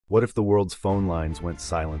What if the world's phone lines went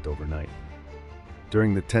silent overnight?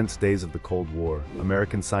 During the tense days of the Cold War,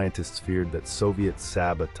 American scientists feared that Soviet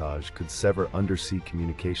sabotage could sever undersea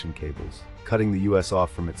communication cables, cutting the U.S.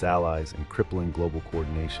 off from its allies and crippling global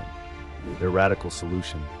coordination. Their radical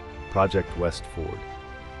solution, Project West Forward.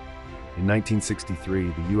 In 1963,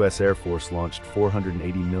 the U.S. Air Force launched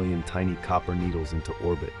 480 million tiny copper needles into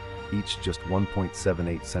orbit, each just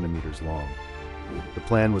 1.78 centimeters long. The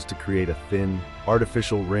plan was to create a thin,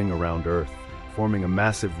 artificial ring around Earth, forming a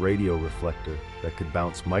massive radio reflector that could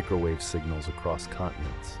bounce microwave signals across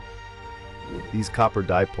continents. These copper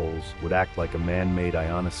dipoles would act like a man-made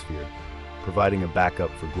ionosphere, providing a backup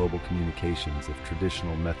for global communications if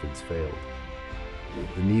traditional methods failed.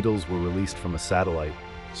 The needles were released from a satellite,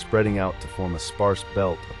 spreading out to form a sparse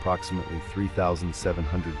belt approximately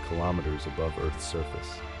 3,700 kilometers above Earth's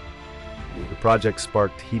surface. The project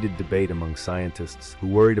sparked heated debate among scientists who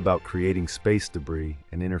worried about creating space debris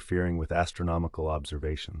and interfering with astronomical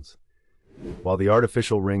observations. While the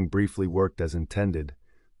artificial ring briefly worked as intended,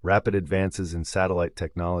 rapid advances in satellite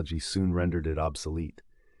technology soon rendered it obsolete.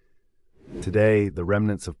 Today, the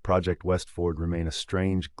remnants of Project West Forward remain a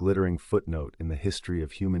strange, glittering footnote in the history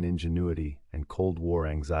of human ingenuity and Cold War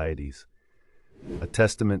anxieties, a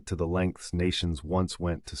testament to the lengths nations once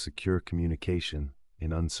went to secure communication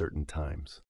in uncertain times.